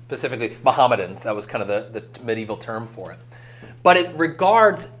specifically Mohammedans. That was kind of the medieval term for it. But it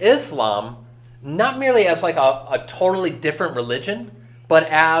regards Islam not merely as a totally different religion, but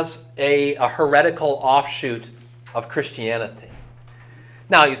as a heretical offshoot of Christianity.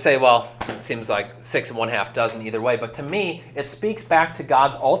 Now you say, well, it seems like 6 1/2 dozen either way, but to me, it speaks back to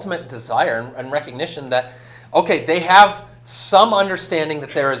God's ultimate desire and recognition that, okay, they have some understanding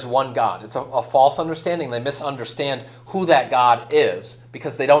that there is one God. It's a false understanding. They misunderstand who that God is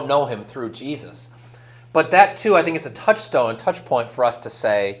because they don't know him through Jesus. But that, too, I think is a touchstone, touch point for us to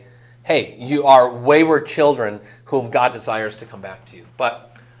say, hey, you are wayward children whom God desires to come back to you.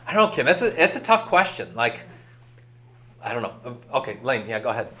 But I don't know, Kim, it's a tough question. Like, I don't know. Okay, Lane, yeah, go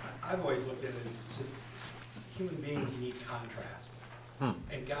ahead. I've always looked at it as just human beings need contrast.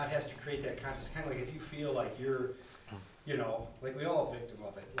 And God has to create that contrast. Kind of like if you feel like you're, you know, like we all victim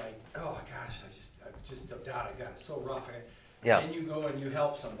of it. Like, oh gosh, I just dumped out. I got it so rough. Yeah. And you go and you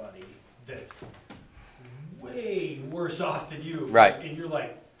help somebody that's way worse off than you. Right. And you're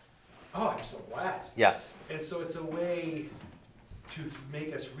like, oh, I'm so blessed. Yes. And so it's a way to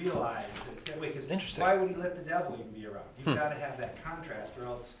make us realize that it's that way. Because Interesting. why would he let the devil even be around? You've got to have that contrast, or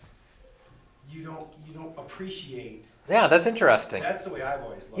else you don't appreciate. Yeah, that's interesting. That's the way I've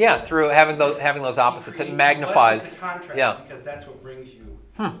always looked. Yeah, at it. through having those opposites, it Create magnifies. the contrast, Yeah. because that's what brings you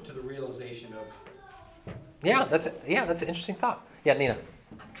to the realization of. Yeah, that's an interesting thought. Yeah, Nina.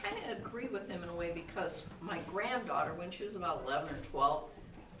 I kind of agree with him in a way, because my granddaughter, when she was about 11 or 12,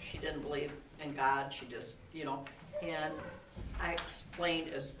 she didn't believe in God. She just, you know, and I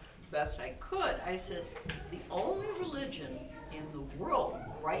explained as best I could. I said, the only religion in the world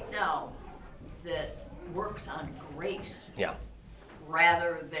right now that works on grace, Yeah.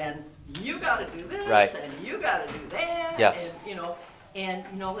 rather than you got to do this Right. and you got to do that, Yes. and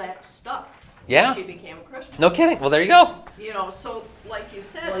that stuck. Yeah. She became a Christian. No kidding. Well, there you go. You know, so like you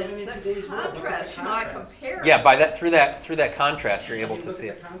said, Well, even it's in that today's world, look at the contrast. You know, I contrast. compare. Yeah, by that through that contrast, you're able I mean, to look see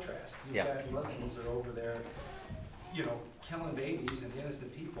at it. the contrast. You've Yeah. got Muslims that are over there, you know, killing babies and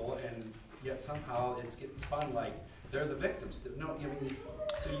innocent people, and yet somehow it's getting spun like they're the victims. No, I mean,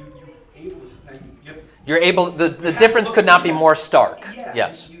 so you're able to, now you have, You're able. The have to difference look could not through be that. more stark. Yeah,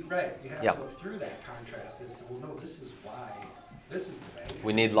 Yes. right. You have Yeah. to look through that contrast as to, well, no, this is why, this is the way.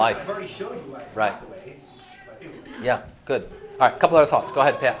 We need life. I've already showed you why it's Right. not the way. But anyway. Yeah. Good. All right. A couple other thoughts. Go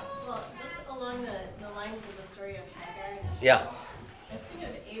ahead, Pat. Well, just along the lines of the story of Hagar and Ishmael, Yeah. I was thinking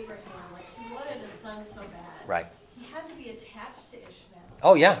of Abraham, like he wanted a son so bad. Right. He had to be attached to Ishmael.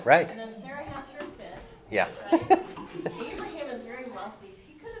 Oh yeah. Right. And then Sarah has her fit. Yeah. Right? Abraham is very wealthy.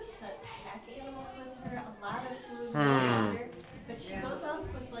 He could have sent pack animals with her, a lot of food, water, but she goes off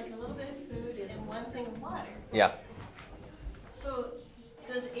with like a little bit of food and one thing of water. Yeah. So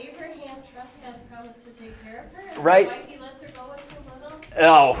does Abraham trust God's promise to take care of her? Is Right. that why he lets her go with so little?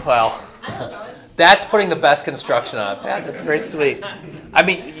 Oh well. I don't know. It's just That's putting the best construction on it, Pat. That's very sweet. I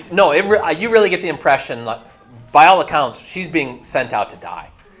mean, no, you really get the impression, like, by all accounts, she's being sent out to die.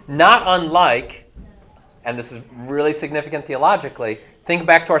 Not unlike, and this is really significant theologically, think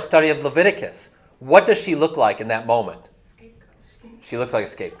back to our study of Leviticus. What does she look like in that moment? She looks like a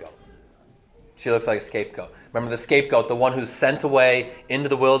scapegoat. She looks like a scapegoat. Remember the scapegoat, the one who's sent away into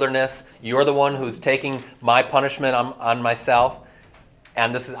the wilderness. You're the one who's taking my punishment on myself.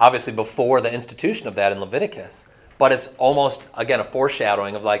 And this is obviously before the institution of that in Leviticus. But it's almost, again, a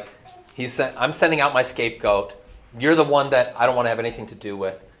foreshadowing of like, I'm sending out my scapegoat. You're the one that I don't want to have anything to do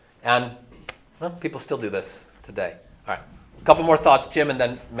with. And, well, people still do this today. All right. A couple more thoughts, Jim, and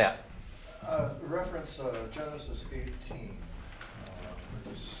then Matt. Reference Genesis 18,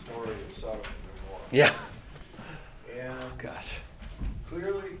 the story of Sodom and Gomorrah. Yeah. And Gosh.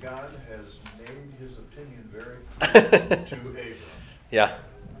 clearly God has named his opinion very clearly to Abram Yeah.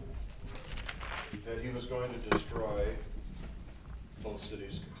 that he was going to destroy both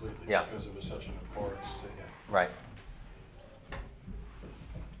cities completely Yeah. because it was such an abhorrence to him. Right.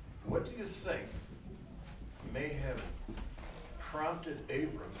 What do you think may have prompted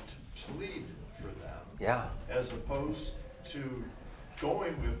Abram to plead for them Yeah. as opposed to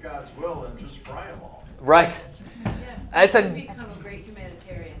going with God's will and just fry them all? Right. Yeah. It's a become a great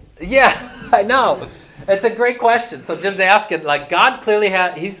humanitarian. Yeah, I know. It's a great question. So Jim's asking, like, God clearly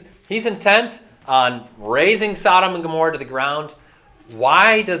he's intent on raising Sodom and Gomorrah to the ground.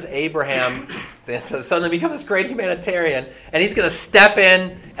 Why does Abraham suddenly become this great humanitarian, and he's going to step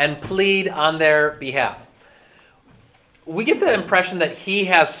in and plead on their behalf? We get the impression that he's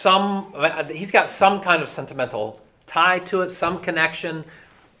got some kind of sentimental tie to it, some connection.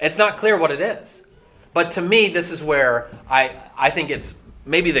 It's not clear what it is. But to me, this is where I think it's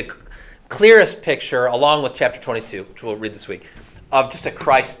maybe the clearest picture, along with chapter 22, which we'll read this week, of just a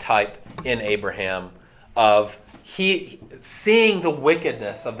Christ type in Abraham, of he seeing the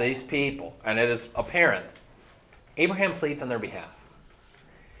wickedness of these people, and it is apparent. Abraham pleads on their behalf.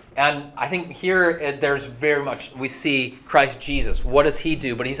 And I think here there's very much, we see Christ Jesus. What does he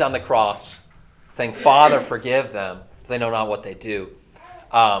do? But he's on the cross saying, Father, forgive them. They know not what they do.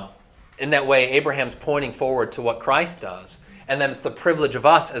 In that way, Abraham's pointing forward to what Christ does. And then it's the privilege of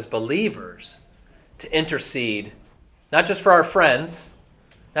us as believers to intercede, not just for our friends,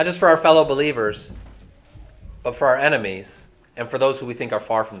 not just for our fellow believers, but for our enemies and for those who we think are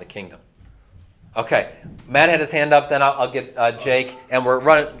far from the kingdom. Okay, Matt had his hand up, then I'll get Jake, and we're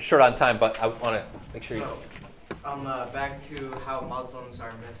running short on time, but I want to make sure you... Back to how Muslims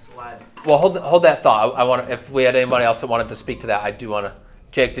are misled. Well, hold that thought. I want to, if we had anybody else that wanted to speak to that, I do want to...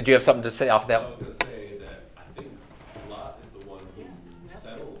 Jake, did you have something to say off that? I was going to say that I think Lot is the one who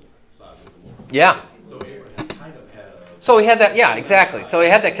settled Sodom and Gomorrah. Yeah. So Abraham kind of had a... So he had that, yeah, exactly. So he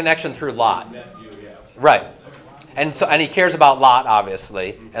had that connection through Lot. Nephew, yeah. Right. And he cares about Lot,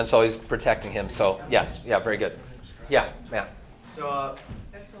 obviously, and so he's protecting him. So, yes, yeah, very good. Yeah, Matt. So,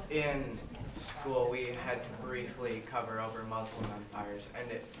 in school, we had to briefly cover over Muslim empires,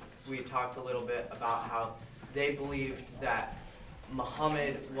 and we talked a little bit about how they believed that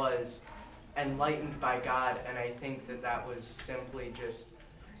Muhammad was enlightened by God, and I think that was simply just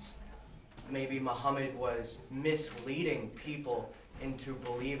maybe Muhammad was misleading people into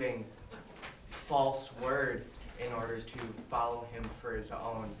believing false word in order to follow him for his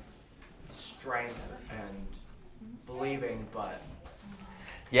own strength and believing, but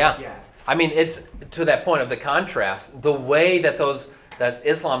yeah. I mean, it's to that point of the contrast, the way that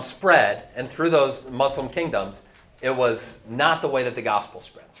Islam spread and through those Muslim kingdoms, it was not the way that the gospel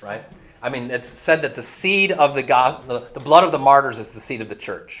spreads, right? I mean, it's said that the seed of the blood of the martyrs is the seed of the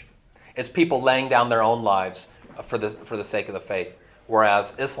church. It's people laying down their own lives for the sake of the faith,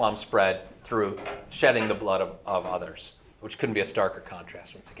 whereas Islam spread through shedding the blood of others, which couldn't be a starker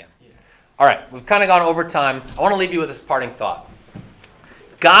contrast once again. All right, we've kind of gone over time. I want to leave you with this parting thought.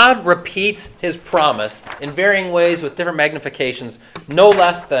 God repeats his promise in varying ways with different magnifications, no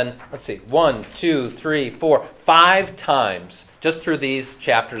less than, 1, 2, 3, 4, 5 times just through these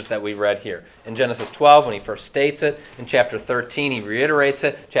chapters that we read here. In Genesis 12, when he first states it. In chapter 13, he reiterates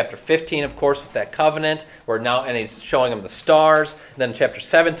it. Chapter 15, of course, with that covenant, and he's showing him the stars. And then chapter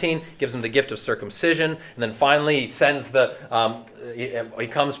 17 gives him the gift of circumcision. And then finally, he sends he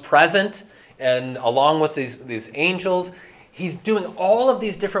comes present, and along with these angels, he's doing all of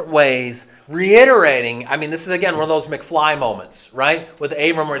these different ways, reiterating. I mean, this is, again, one of those McFly moments, right? With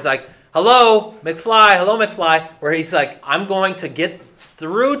Abram, where he's like, hello, McFly, where he's like, I'm going to get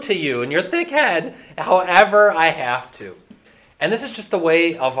through to you and your thick head however I have to. And this is just the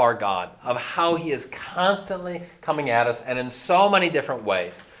way of our God, of how he is constantly coming at us, and in so many different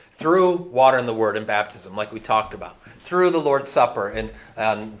ways, through water and the word and baptism, like we talked about, through the Lord's Supper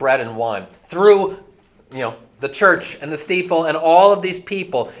and bread and wine, through, the church and the steeple and all of these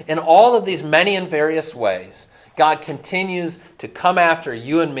people, in all of these many and various ways. God continues to come after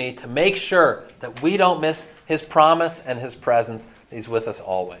you and me to make sure that we don't miss his promise and his presence. He's with us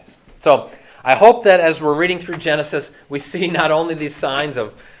always. So I hope that as we're reading through Genesis, we see not only these signs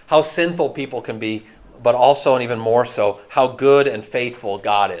of how sinful people can be, but also, and even more so, how good and faithful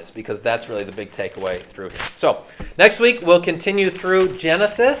God is, because that's really the big takeaway through here. So next week, we'll continue through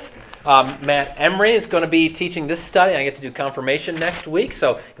Genesis. Matt Emery is going to be teaching this study. I get to do confirmation next week,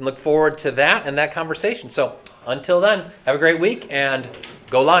 so you can look forward to that and that conversation. So until then, have a great week, and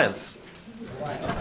go Lions.